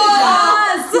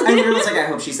 I was like, I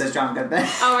hope she says John Goodman.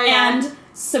 Oh my God. And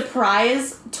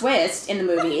surprise twist in the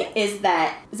movie is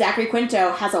that Zachary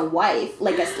Quinto has a wife,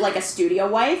 like a studio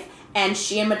wife, and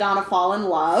she and Madonna fall in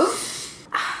love.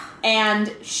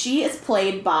 And she is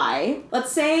played by,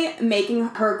 let's say, making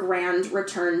her grand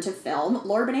return to film,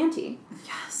 Laura Benanti.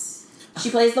 Yes.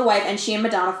 She plays the wife, and she and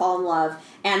Madonna fall in love,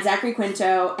 and Zachary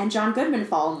Quinto and John Goodman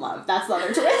fall in love. That's the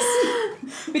other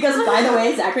twist. Because, by the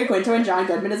way, Zachary Quinto and John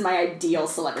Goodman is my ideal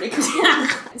celebrity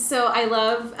couple. So I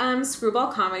love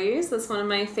screwball comedies. That's one of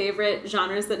my favorite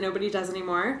genres that nobody does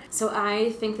anymore. So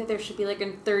I think that there should be like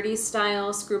a 30s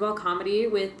style screwball comedy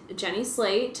with Jenny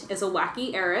Slate as a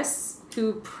wacky heiress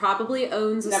who probably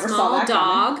owns a small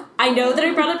dog. I know that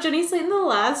I brought up Jenny Slate in the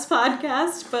last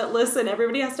podcast, but listen,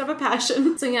 everybody has to have a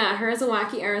passion. So yeah, her as a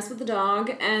wacky heiress with a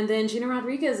dog, and then Gina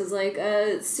Rodriguez is like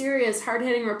a serious,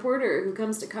 hard-hitting reporter who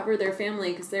comes to cover their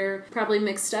family because they're probably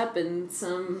mixed up in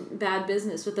some bad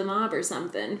business with the mob or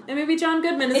something. And maybe John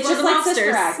Goodman is one of the mobsters.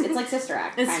 Sister Act. It's like Sister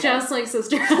Act. It's just like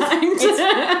Sister Act.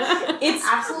 It's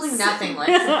absolutely nothing like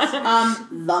Sister Act.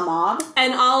 The mob.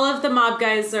 And all of the mob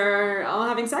guys are all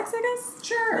having sex, I guess?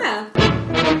 Sure. Yeah.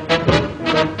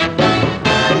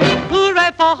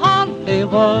 Hooray for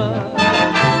Hollywood.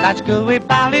 That's gooey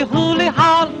ballyhooly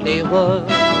Hollywood.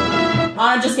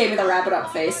 Anna just gave me the wrap it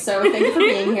up face, so thank you for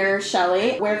being here,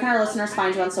 Shelly. Where can our listeners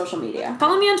find you on social media?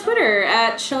 Follow me on Twitter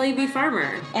at Shelly B.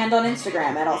 Farmer. And on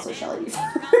Instagram at also Shelly B.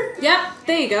 Farmer. Yep,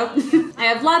 There you go. I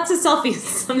have lots of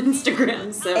selfies on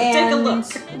Instagram, so take a look.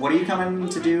 What are you coming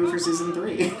to do for season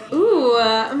 3?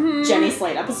 Ooh, Jenny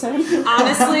Slate episode.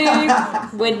 Honestly,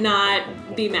 would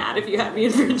not be mad if you had me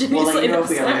in for a Jenny We'll Slate let you know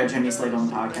episode. if we ever get Jenny Slate on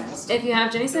the podcast. If you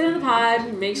have Jenny Slate on the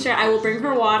pod, make sure I will bring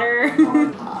her water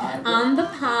on the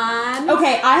pod.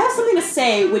 Okay, I have something to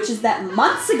say, which is that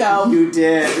months ago, You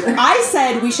did. I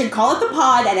said we should call it the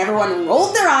pod, and everyone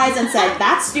rolled their eyes and said,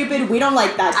 that's stupid, we don't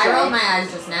like that. I Jay." rolled my eyes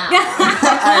just now.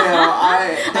 I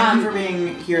know. Thank you for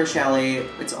being here, Shelley.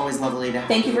 It's always lovely to have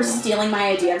Thank you for stealing my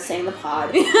idea of saying the pod.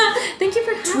 Thank you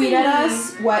for Tweet at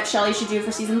us what Shelley should do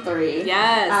for season 3.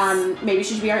 Yes. Maybe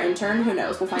she should be our intern. Who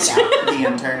knows? We'll find out. The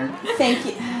intern. Thank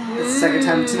you. It's the second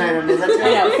time tonight I made that joke.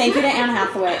 I know. Thank you to Anne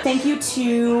Hathaway. Thank you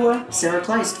to Sarah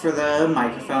Kleist for the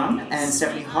microphone and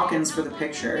Stephanie Hawkins for the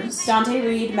pictures. Dante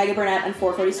Reed, Mega Burnett, and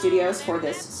 440 Studios for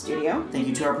this studio. Thank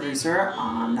you to our producer,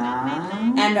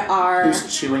 Anna. And our...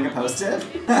 Who's chewing a Post-it.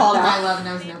 Called out. My love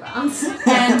knows no bounds.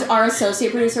 And our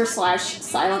associate producer /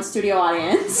 silent studio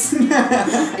audience,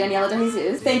 Daniela De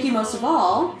Jesus. Thank you most of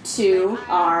all to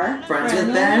our Friends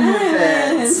with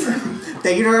Benefits.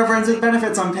 Thank you to our Friends with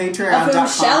Benefits on Patreon. Of whom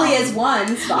Shelley is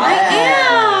one. So I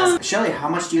am. Shelley, how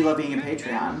much do you love being a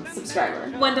Patreon subscriber.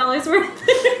 $1 worth. $1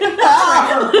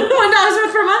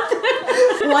 worth per month.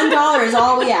 $1 is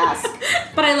all we ask.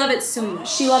 But I love it so much.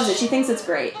 She loves it. She thinks it's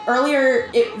great. Earlier,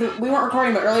 we weren't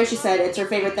recording, but earlier she said it's her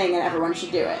favorite thing and everyone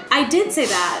should do it. I did say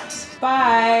that.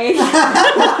 Bye.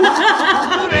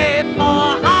 Hooray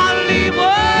for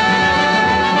Hollywood!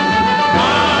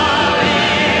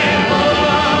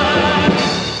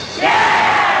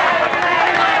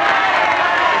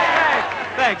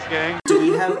 Thanks, gang. Do we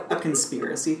have a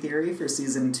conspiracy theory for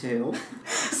season 2?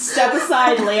 Step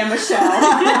aside, Leah Michelle.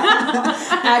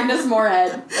 Agnes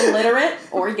Moorehead, illiterate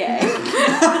or gay.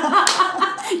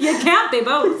 You can't be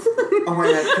both. Oh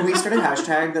my god, can we start a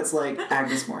hashtag that's like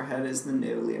Agnes Moorehead is the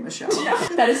new Leah Michelle?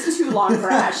 That is too long for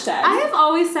a hashtag. I have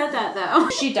always said that, though.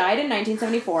 She died in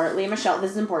 1974. Leah Michelle,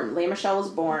 this is important. Leah Michelle was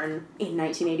born in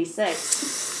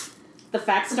 1986. The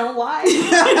facts don't lie.